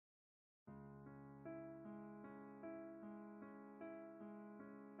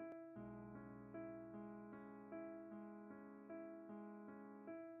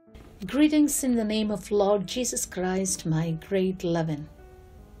Greetings in the name of Lord Jesus Christ, my great loving.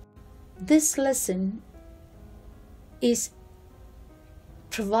 This lesson is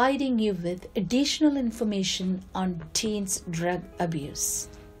providing you with additional information on teens' drug abuse.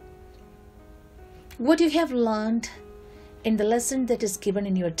 What you have learned in the lesson that is given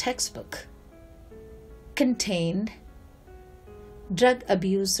in your textbook contained drug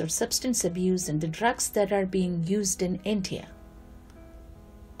abuse or substance abuse and the drugs that are being used in India,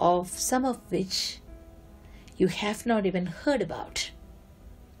 of some of which you have not even heard about.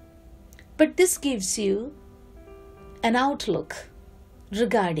 But this gives you an outlook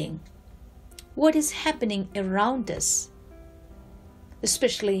regarding what is happening around us,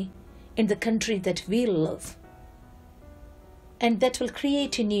 especially in the country that we live, and that will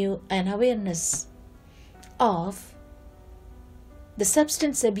create in you an awareness of the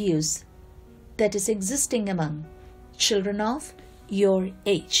substance abuse that is existing among children of your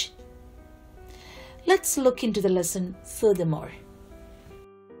age. Let's look into the lesson furthermore.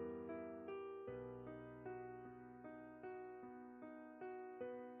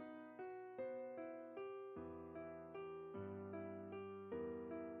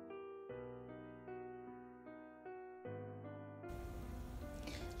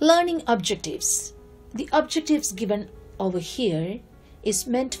 Learning objectives. The objectives given over here is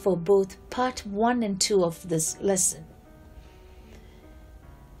meant for both part 1 and 2 of this lesson.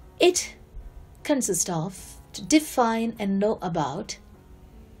 It consists of to define and know about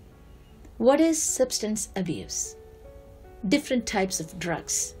what is substance abuse, different types of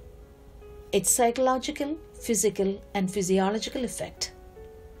drugs, its psychological, physical, and physiological effect,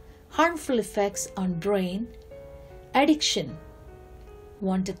 harmful effects on brain, addiction,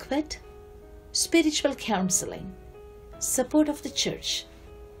 want to quit, spiritual counseling, support of the church.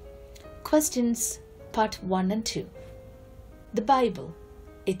 Questions part 1 and 2. The Bible,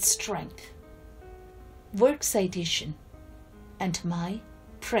 its strength, work citation, and my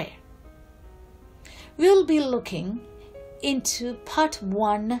prayer. We will be looking into part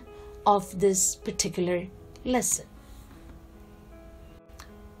 1 of this particular lesson.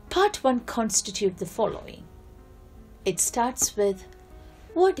 Part 1 constitutes the following. It starts with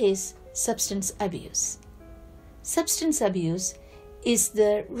what is substance abuse? Substance abuse is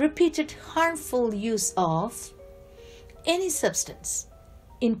the repeated harmful use of any substance,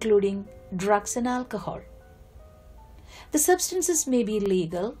 including drugs and alcohol. The substances may be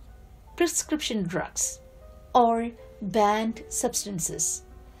legal, prescription drugs, or banned substances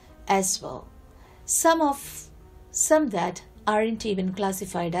as well. Some that aren't even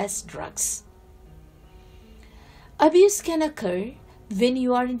classified as drugs. Abuse can occur when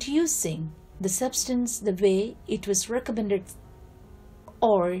you aren't using the substance the way it was recommended,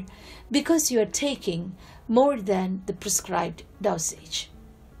 or because you are taking more than the prescribed dosage.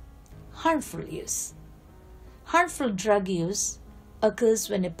 Harmful use. Harmful drug use occurs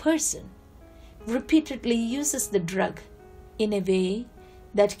when a person repeatedly uses the drug in a way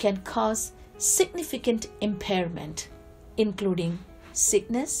that can cause significant impairment, including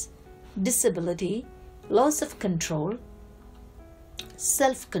sickness, disability, loss of control,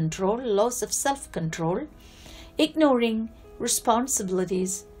 self-control, loss of self-control, ignoring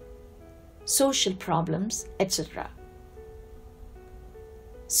responsibilities, social problems, etc.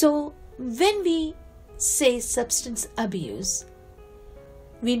 So, when we say substance abuse,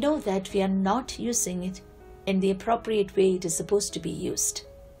 we know that we are not using it in the appropriate way it is supposed to be used,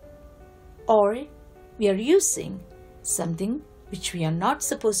 or we are using something which we are not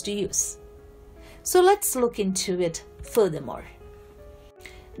supposed to use. So let's look into it furthermore.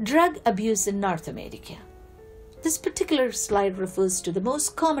 Drug abuse in North America. This particular slide refers to the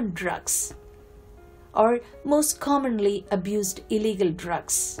most common drugs or most commonly abused illegal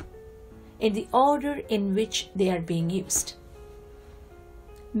drugs in the order in which they are being used.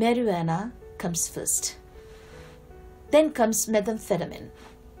 Marijuana comes first. Then comes methamphetamine,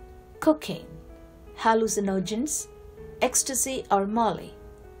 cocaine, hallucinogens, ecstasy or Molly,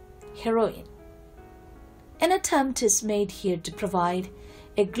 heroin. An attempt is made here to provide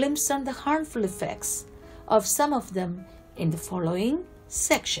a glimpse on the harmful effects of some of them in the following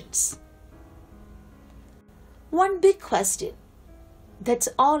sections. One big question that's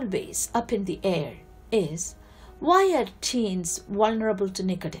always up in the air is, why are teens vulnerable to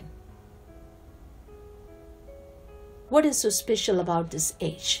nicotine? What is so special about this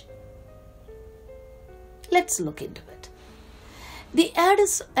age? Let's look into it. The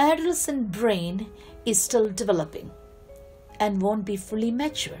adolescent brain is still developing and won't be fully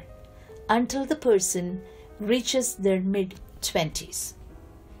mature until the person reaches their mid-20s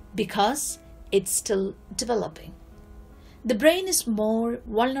because it's still developing. The brain is more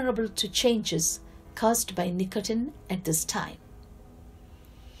vulnerable to changes caused by nicotine at this time.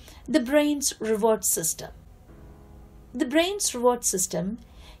 The brain's reward system. The brain's reward system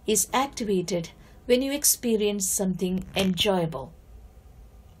is activated when you experience something enjoyable,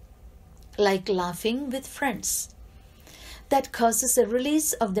 like laughing with friends. That causes a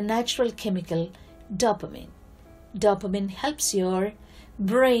release of the natural chemical dopamine. Dopamine helps your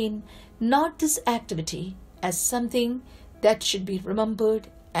brain note this activity as something that should be remembered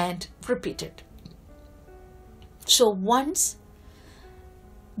and repeated. So once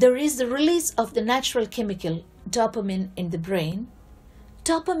there is the release of the natural chemical dopamine in the brain,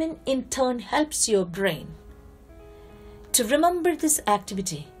 dopamine in turn helps your brain to remember this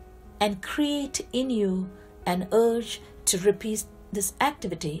activity and create in you an urge to repeat this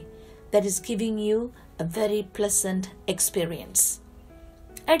activity that is giving you a very pleasant experience.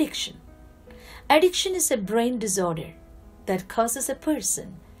 Addiction. Addiction is a brain disorder that causes a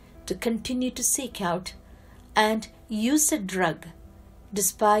person to continue to seek out and use a drug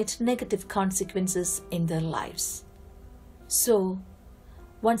despite negative consequences in their lives. So,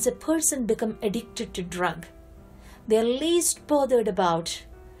 once a person becomes addicted to drug, they are least bothered about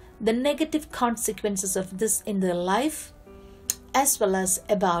the negative consequences of this in their life, as well as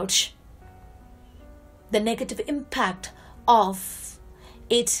about the negative impact of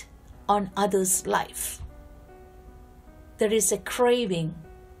it on others' life. There is a craving,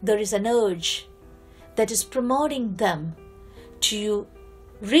 there is an urge that is promoting them to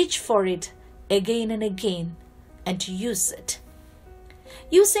reach for it again and again and to use it.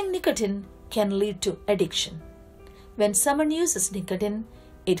 Using nicotine can lead to addiction. When someone uses nicotine,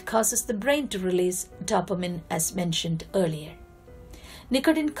 it causes the brain to release dopamine as mentioned earlier.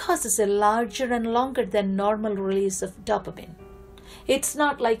 Nicotine causes a larger and longer than normal release of dopamine. It's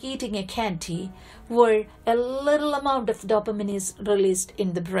not like eating a candy where a little amount of dopamine is released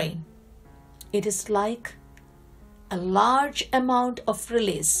in the brain. It is like a large amount of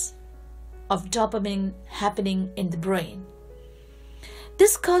release of dopamine happening in the brain.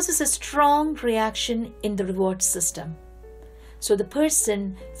 This causes a strong reaction in the reward system. So the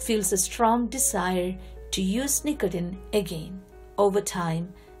person feels a strong desire to use nicotine again over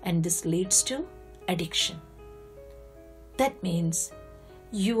time, and this leads to addiction. That means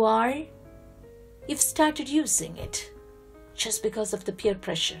you've started using it just because of the peer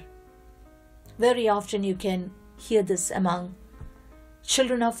pressure. Very often you can hear this among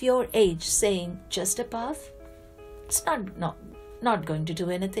children of your age saying, just a puff, it's not going to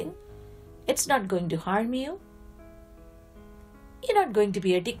do anything. It's not going to harm you. You're not going to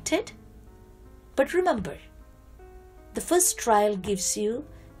be addicted. But remember, the first trial gives you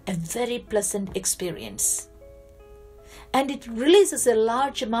a very pleasant experience. And it releases a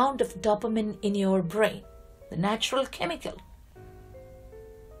large amount of dopamine in your brain, the natural chemical.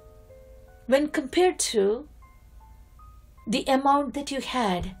 When compared to the amount that you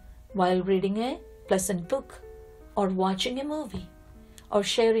had while reading a pleasant book or watching a movie or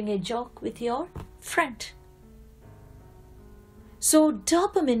sharing a joke with your friend. So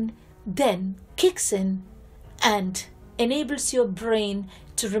dopamine then kicks in and enables your brain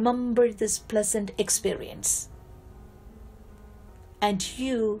to remember this pleasant experience. And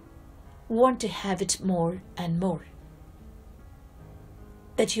you want to have it more and more.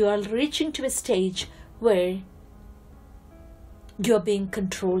 That you are reaching to a stage where you are being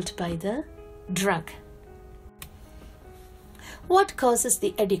controlled by the drug. What causes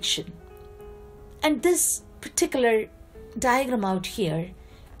the addiction? And this particular diagram out here,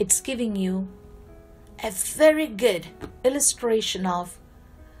 it's giving you a very good illustration of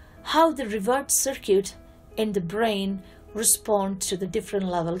how the reward circuit in the brain responds to the different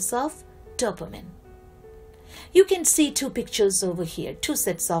levels of dopamine. You can see two pictures over here, two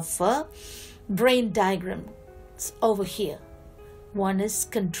sets of brain diagrams over here. One is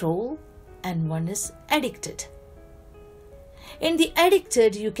control and one is addicted. In the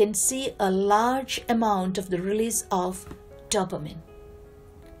addicted, you can see a large amount of the release of dopamine.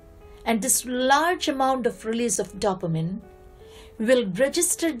 And this large amount of release of dopamine will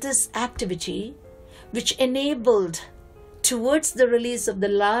register this activity which enabled towards the release of the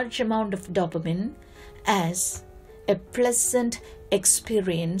large amount of dopamine as a pleasant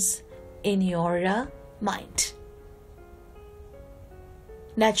experience in your mind.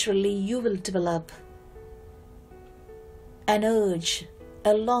 Naturally, you will develop an urge,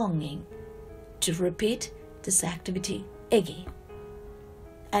 a longing to repeat this activity again.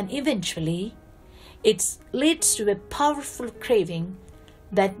 And eventually, it leads to a powerful craving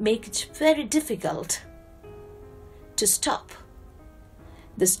that makes it very difficult to stop.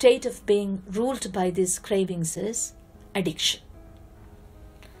 The state of being ruled by these cravings is addiction.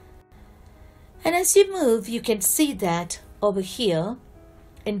 And as you move, you can see that over here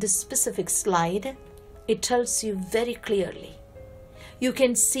in this specific slide, it tells you very clearly. You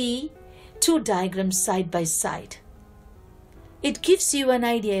can see two diagrams side by side. It gives you an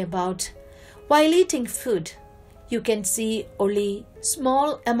idea about while eating food, you can see only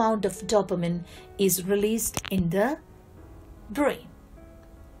small amount of dopamine is released in the brain.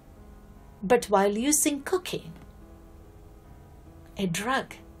 But while using cocaine, a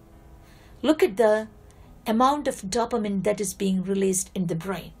drug, look at the amount of dopamine that is being released in the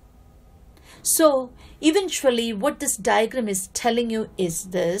brain. So eventually what this diagram is telling you is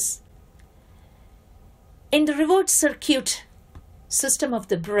this. In the reward circuit system of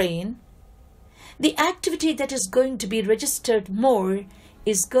the brain, the activity that is going to be registered more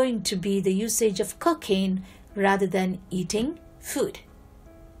is going to be the usage of cocaine rather than eating food,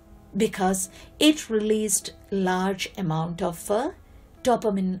 because it released large amount of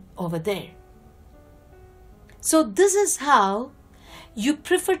dopamine over there. So this is how you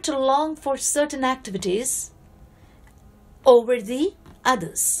prefer to long for certain activities over the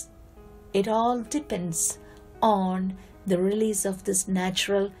others. It all depends on the release of this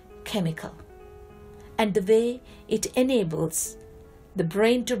natural chemical and the way it enables the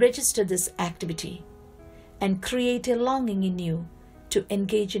brain to register this activity and create a longing in you to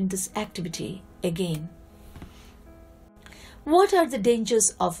engage in this activity again. What are the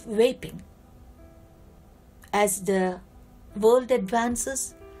dangers of vaping? As the world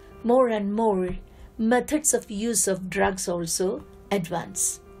advances, more and more methods of use of drugs also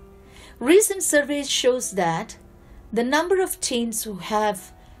advance. Recent surveys shows that the number of teens who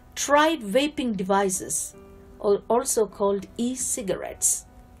have tried vaping devices, also called e-cigarettes,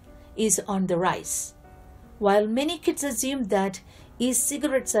 is on the rise. While many kids assume that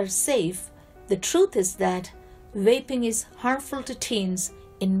e-cigarettes are safe, the truth is that vaping is harmful to teens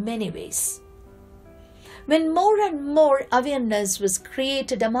in many ways. When more and more awareness was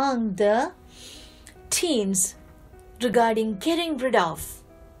created among the teens regarding getting rid of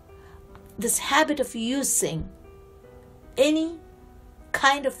this habit of using any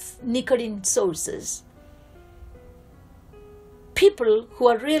kind of nicotine sources, people who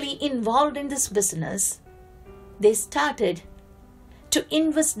are really involved in this business, they started to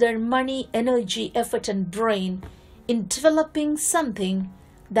invest their money, energy, effort and brain in developing something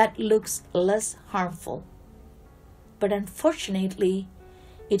that looks less harmful. But unfortunately,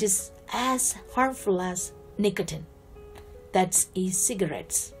 it is as harmful as nicotine. That's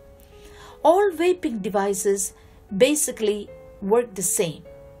e-cigarettes. All vaping devices basically work the same.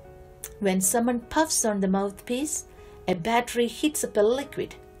 When someone puffs on the mouthpiece, a battery heats up a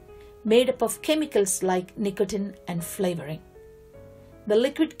liquid made up of chemicals like nicotine and flavoring. The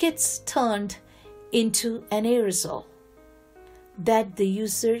liquid gets turned into an aerosol that the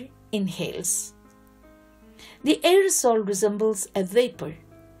user inhales. The aerosol resembles a vapor.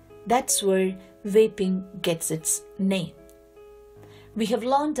 That's where vaping gets its name. We have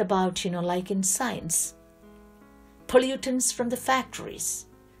learned about, like in science, pollutants from the factories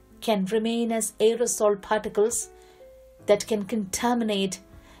can remain as aerosol particles that can contaminate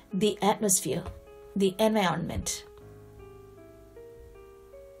the atmosphere, the environment.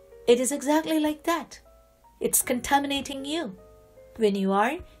 It is exactly like that. It's contaminating you when you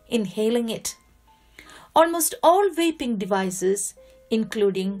are inhaling it. Almost all vaping devices,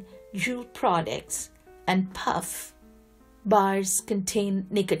 including juul products and puff bars, contain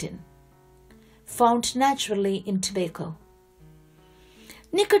nicotine, found naturally in tobacco.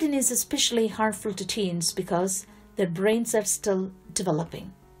 Nicotine is especially harmful to teens because their brains are still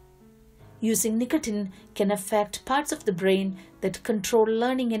developing. Using nicotine can affect parts of the brain that control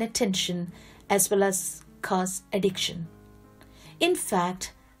learning and attention, as well as cause addiction. In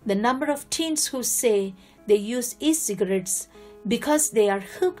fact, the number of teens who say they use e-cigarettes because they are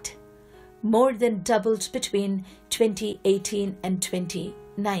hooked more than doubled between 2018 and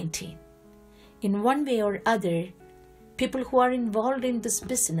 2019. In one way or other, people who are involved in this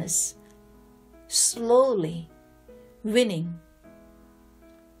business slowly winning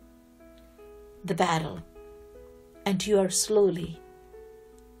the battle, and you are slowly,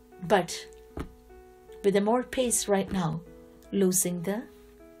 but with a more pace right now, losing the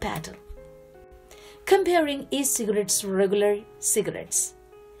battle. Comparing e-cigarettes to regular cigarettes,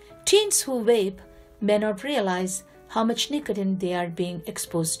 teens who vape may not realize how much nicotine they are being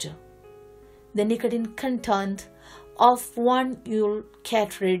exposed to. The nicotine content of one juul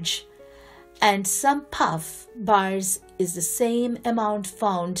cartridge and some puff bars is the same amount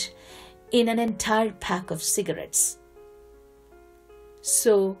found in an entire pack of cigarettes.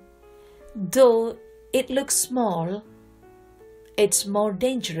 So, though it looks small, it's more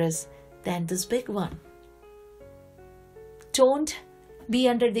dangerous than this big one. Don't be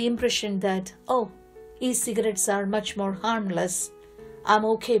under the impression that, oh, e-cigarettes are much more harmless. I'm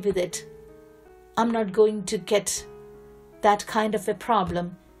okay with it. I'm not going to get that kind of a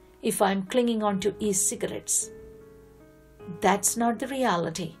problem if I'm clinging on to e-cigarettes. That's not the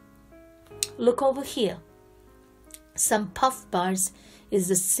reality. Look over here. Some puff bars is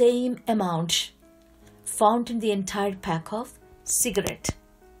the same amount found in the entire pack of cigarette.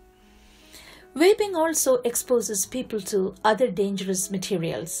 Vaping also exposes people to other dangerous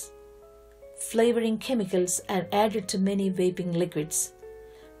materials. Flavoring chemicals are added to many vaping liquids,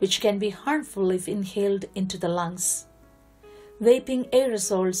 which can be harmful if inhaled into the lungs. Vaping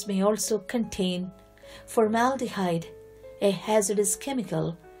aerosols may also contain formaldehyde, a hazardous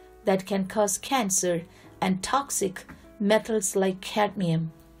chemical that can cause cancer, and toxic metals like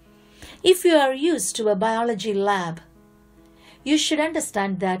cadmium. If you are used to a biology lab, you should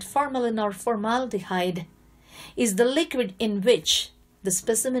understand that formalin or formaldehyde is the liquid in which the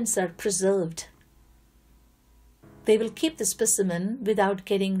specimens are preserved. They will keep the specimen without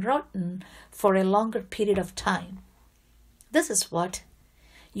getting rotten for a longer period of time. This is what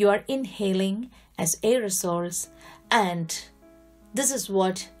you are inhaling as aerosols, and this is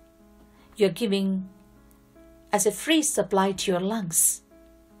what you're giving as a free supply to your lungs.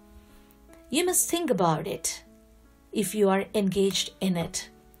 You must think about it if you are engaged in it.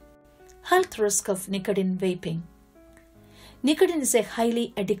 Health risk of nicotine vaping. Nicotine is a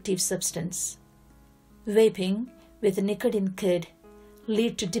highly addictive substance. Vaping with nicotine could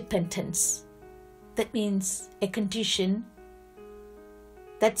lead to dependence. That means a condition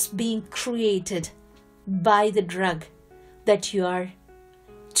that's being created by the drug that you are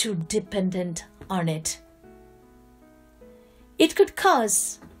too dependent on it. It could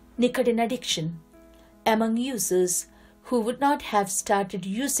cause nicotine addiction among users who would not have started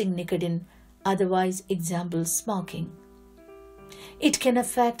using nicotine otherwise, example smoking. It can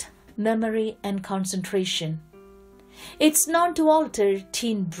affect memory and concentration. It's known to alter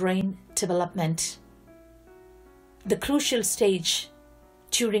teen brain development, the crucial stage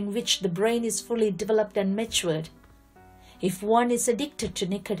during which the brain is fully developed and matured. If one is addicted to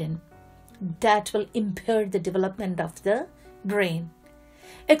nicotine, that will impair the development of the brain.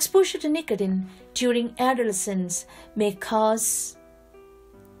 Exposure to nicotine during adolescence may cause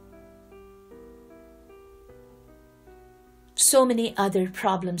so many other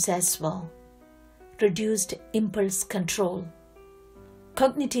problems as well. Reduced impulse control,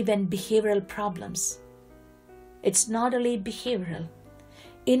 cognitive and behavioral problems. It's not only behavioral.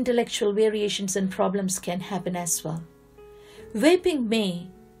 Intellectual variations and problems can happen as well. Vaping may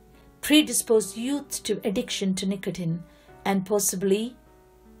predispose youth to addiction to nicotine and possibly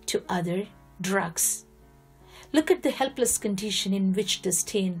to other drugs. Look at the helpless condition in which this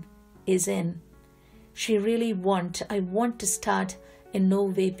teen is in. I want to start a no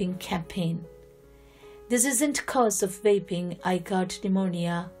vaping campaign. This isn't cause of vaping. I got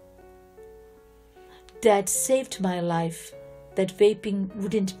pneumonia. That saved my life. That vaping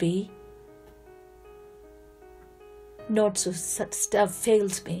wouldn't be. Not so stuff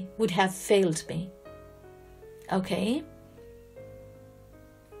would have failed me. Okay.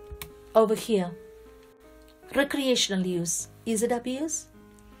 Over here. Recreational use. Is it abuse?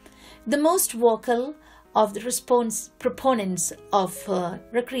 The most vocal of the proponents of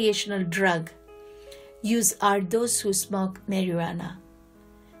recreational drug use are those who smoke marijuana.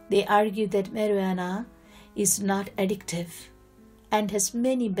 They argue that marijuana is not addictive and has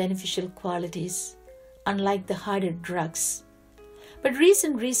many beneficial qualities, unlike the harder drugs. But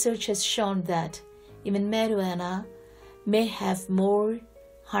recent research has shown that even marijuana may have more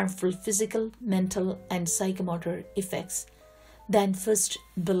harmful physical, mental, and psychomotor effects than first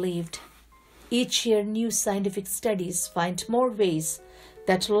believed. Each year, new scientific studies find more ways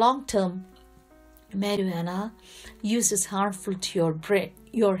that long-term marijuana use is harmful to your brain,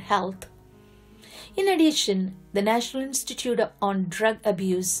 your health. In addition, the National Institute on Drug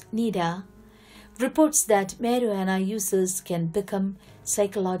Abuse, NIDA, reports that marijuana users can become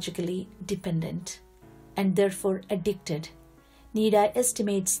psychologically dependent and therefore addicted. NIDA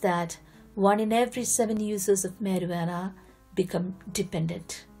estimates that 1 in every 7 users of marijuana become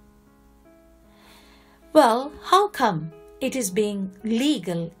dependent. Well, how come it is being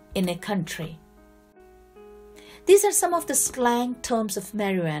legal in a country? These are some of the slang terms of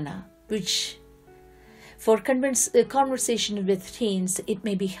marijuana, which for conversation with teens, it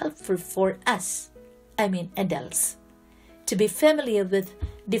may be helpful for us, adults, to be familiar with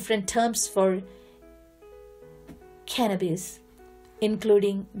different terms for cannabis,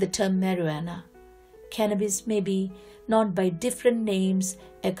 including the term marijuana. Cannabis may be known by different names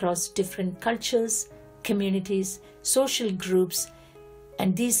across different cultures, communities, social groups,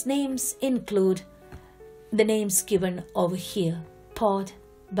 and these names include the names given over here: pod,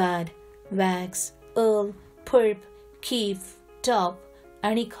 bud, wax, earl, purp, keef, top,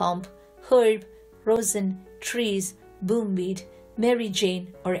 honeycomb, herb, rosin, trees, boomweed, Mary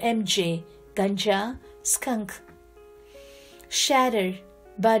Jane or MJ, ganja, skunk, shatter,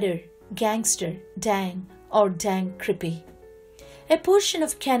 butter, gangster, dang, or dang crippy. A portion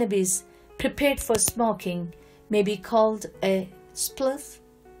of cannabis prepared for smoking may be called a spliff,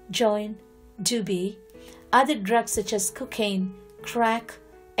 joint, doobie. Other drugs such as cocaine, crack,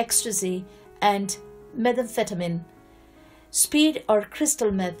 ecstasy, and methamphetamine, speed or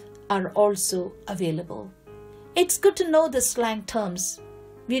crystal meth are also available. It's good to know the slang terms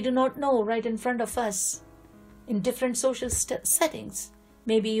we do not know right in front of us in different social settings.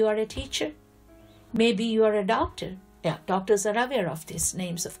 Maybe you are a teacher. Maybe you are a doctor. Yeah, doctors are aware of these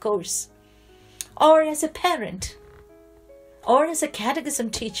names, of course. Or as a parent, or as a catechism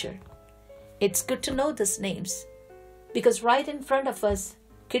teacher. It's good to know these names because right in front of us,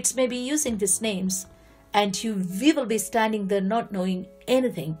 kids may be using these names and we will be standing there not knowing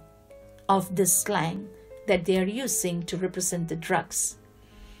anything of this slang that they are using to represent the drugs.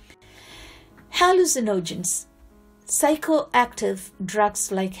 Hallucinogens. Psychoactive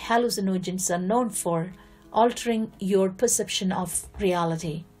drugs like hallucinogens are known for altering your perception of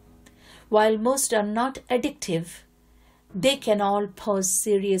reality. While most are not addictive, they can all pose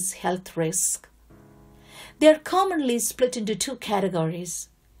serious health risk. They are commonly split into two categories: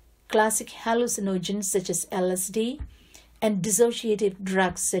 classic hallucinogens such as LSD and dissociative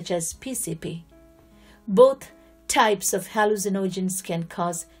drugs such as PCP. Both types of hallucinogens can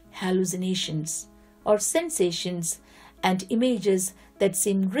cause hallucinations or sensations and images that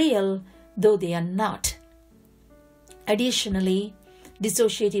seem real though they are not. Additionally,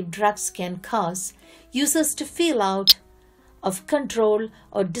 dissociative drugs can cause users to feel out of control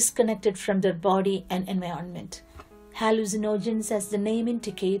or disconnected from their body and environment. Hallucinogens, as the name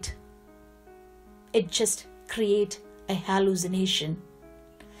indicates, it just creates a hallucination.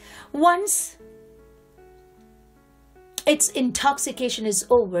 Once its intoxication is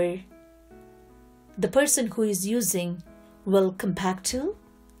over, the person who is using will come back to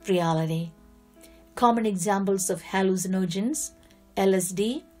reality. Common examples of hallucinogens: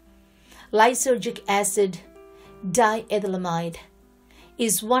 LSD, lysergic acid diethylamide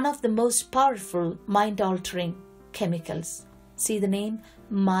is one of the most powerful mind-altering chemicals. See the name,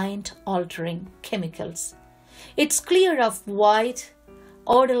 mind-altering chemicals. It's clear of white,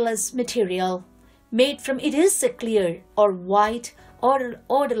 odorless material made from, it is a clear or white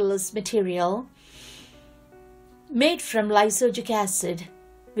odorless material made from lysergic acid,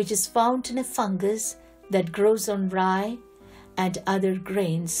 which is found in a fungus that grows on rye and other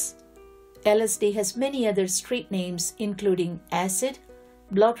grains. LSD has many other street names including acid,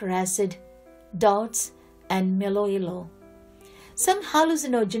 blotter acid, dots, and meloilo. Some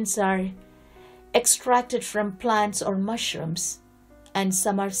hallucinogens are extracted from plants or mushrooms, and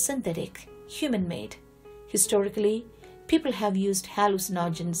some are synthetic, human-made. Historically, people have used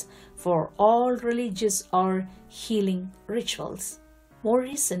hallucinogens for all religious or healing rituals. More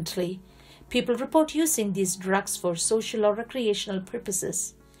recently, people report using these drugs for social or recreational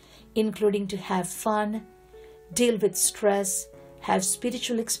purposes, including to have fun, deal with stress, have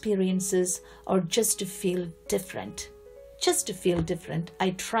spiritual experiences, or just to feel different. Just to feel different.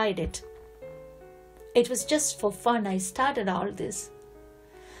 I tried it. It was just for fun I started all this.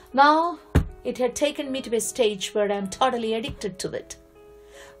 Now, it had taken me to a stage where I am totally addicted to it.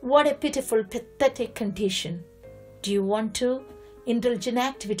 What a pitiful, pathetic condition. Do you want to indulge in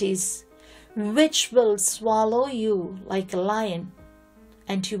activities which will swallow you like a lion,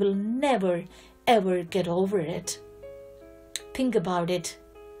 and you will never ever get over it? Think about it.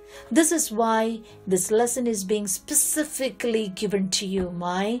 This is why this lesson is being specifically given to you,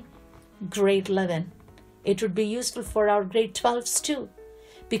 my grade 11. It would be useful for our grade 12s too,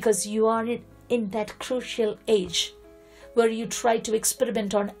 because you are in that crucial age where you try to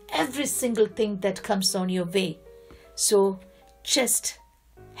experiment on every single thing that comes on your way. So just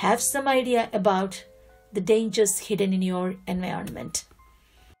have some idea about the dangers hidden in your environment.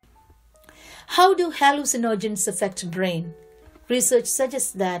 How do hallucinogens affect brain? Research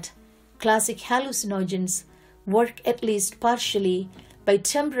suggests that classic hallucinogens work at least partially by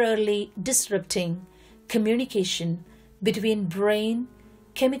temporarily disrupting communication between brain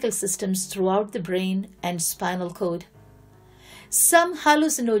chemical systems throughout the brain and spinal cord. Some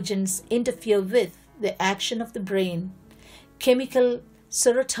hallucinogens interfere with the action of the brain chemical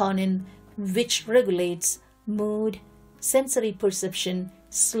serotonin, which regulates mood, sensory perception,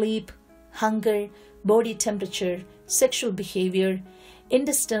 sleep, hunger, body temperature, sexual behavior,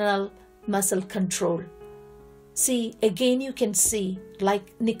 intestinal muscle control. See, again you can see,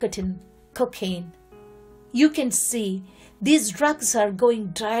 like nicotine, cocaine, you can see these drugs are going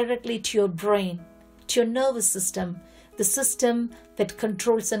directly to your brain, to your nervous system, the system that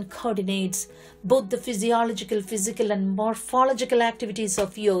controls and coordinates both the physiological, physical and morphological activities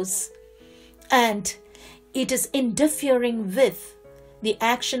of yours. And it is interfering with the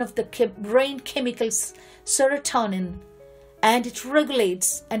action of the brain chemicals serotonin, and it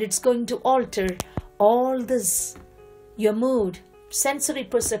regulates, and it's going to alter all this, your mood, sensory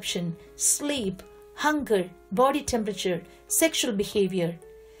perception, sleep, hunger, body temperature, sexual behavior,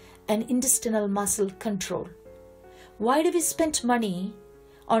 and intestinal muscle control. Why do we spend money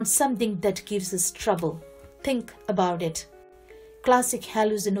on something that gives us trouble? Think about it. Classic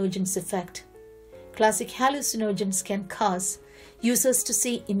hallucinogens effect. Classic hallucinogens can cause users to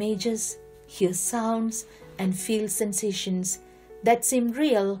see images, hear sounds, and feel sensations that seem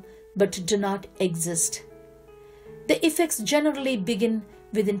real but do not exist. The effects generally begin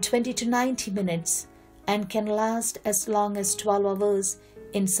within 20 to 90 minutes and can last as long as 12 hours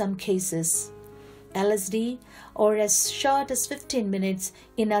in some cases. LSD, or as short as 15 minutes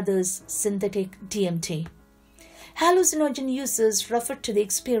in others, synthetic DMT. Hallucinogen users refer to the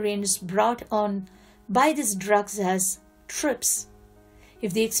experience brought on by these drugs as trips.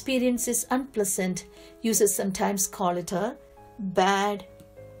 If the experience is unpleasant, users sometimes call it a bad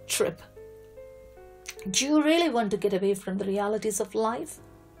trip. Do you really want to get away from the realities of life?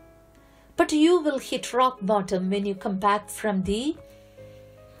 But you will hit rock bottom when you come back from the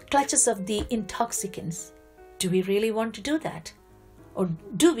clutches of the intoxicants. Do we really want to do that? Or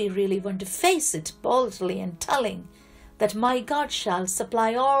do we really want to face it boldly and telling that my God shall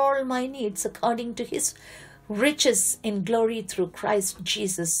supply all my needs according to his riches in glory through Christ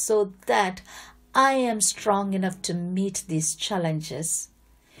Jesus, so that I am strong enough to meet these challenges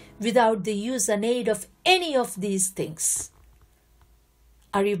without the use and aid of any of these things?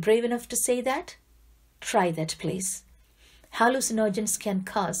 Are you brave enough to say that? Try that, please. Hallucinogens can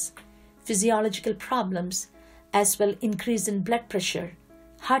cause physiological problems as well, increase in blood pressure,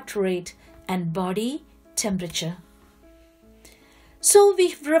 heart rate, and body temperature. So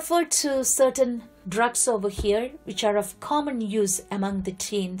we've referred to certain drugs over here which are of common use among the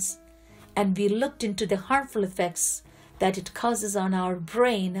teens, and we looked into the harmful effects that it causes on our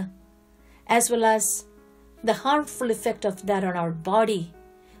brain, as well as the harmful effect of that on our body,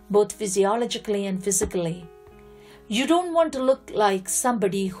 both physiologically and physically. You don't want to look like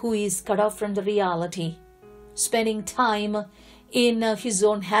somebody who is cut off from the reality, spending time in his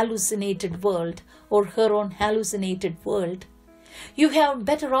own hallucinated world or her own hallucinated world. You have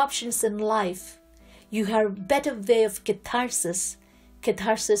better options in life. You have a better way of catharsis.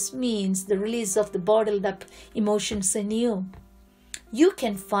 Catharsis means the release of the bottled up emotions in you. You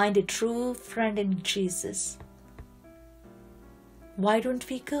can find a true friend in Jesus. Why don't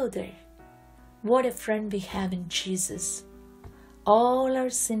we go there? What a friend we have in Jesus. All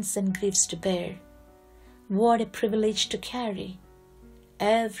our sins and griefs to bear. What a privilege to carry.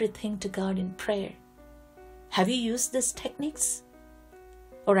 Everything to God in prayer. Have you used these techniques?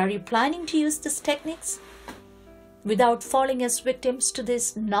 Or are you planning to use these techniques without falling as victims to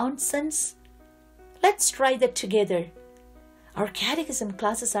this nonsense? Let's try that together. Our catechism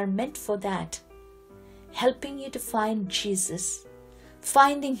classes are meant for that. Helping you to find Jesus.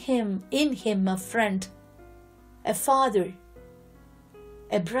 Finding him, in him, a friend, a father,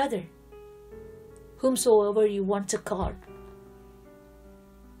 a brother, whomsoever you want to call.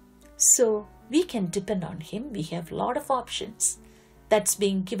 So we can depend on him. We have a lot of options that's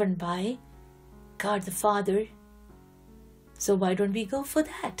being given by God the Father. So why don't we go for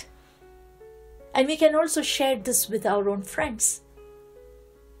that? And we can also share this with our own friends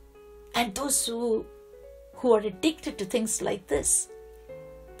and those who are addicted to things like this.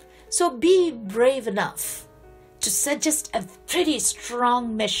 So be brave enough to suggest a pretty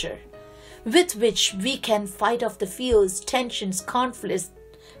strong measure with which we can fight off the fears, tensions, conflicts,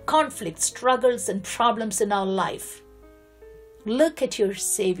 struggles, and problems in our life. Look at your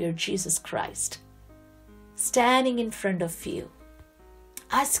Savior, Jesus Christ, standing in front of you,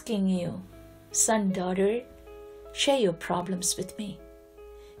 asking you, son, daughter, share your problems with me.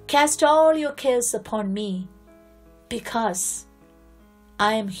 Cast all your cares upon me, because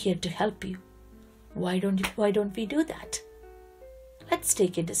I am here to help you. Why don't we do that? Let's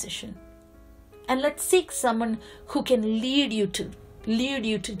take a decision. And let's seek someone who can lead you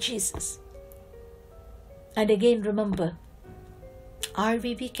to Jesus. And again, remember, are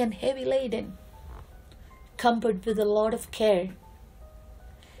we weak and heavy laden? cumbered with a lot of care.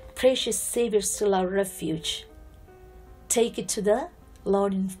 Precious Savior, still our refuge. Take it to the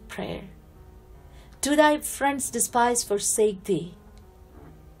Lord in prayer. Do thy friends despise, forsake thee?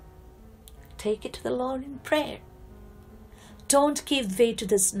 Take it to the Lord in prayer. Don't give way to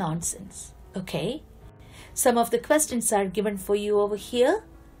this nonsense, okay? Some of the questions are given for you over here.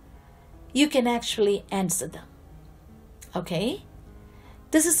 You can actually answer them, okay?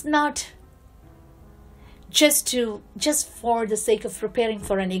 This is not just for the sake of preparing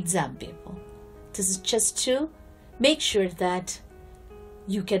for an exam, people. This is just to make sure that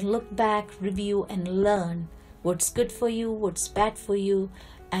you can look back, review, and learn what's good for you, what's bad for you,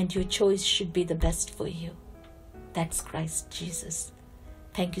 and your choice should be the best for you. That's Christ Jesus.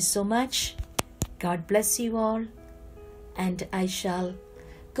 Thank you so much. God bless you all. And I shall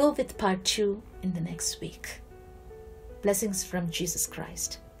go with part 2 in the next week. Blessings from Jesus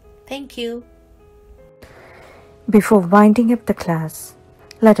Christ. Thank you. Before winding up the class,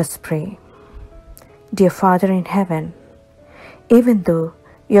 let us pray. Dear Father in heaven, even though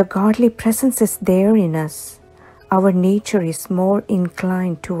your godly presence is there in us, our nature is more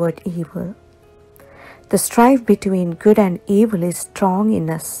inclined toward evil. The strife between good and evil is strong in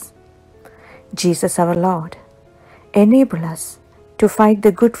us. Jesus our Lord, enable us to fight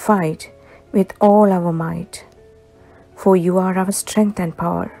the good fight with all our might, for you are our strength and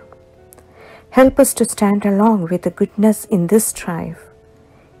power. Help us to stand along with the goodness in this strife.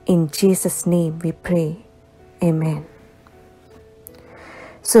 In Jesus' name we pray. Amen.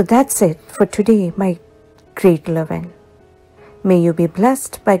 So that's it for today, my grade 11. May you be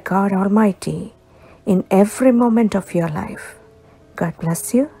blessed by God Almighty in every moment of your life. God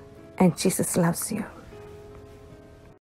bless you, and Jesus loves you.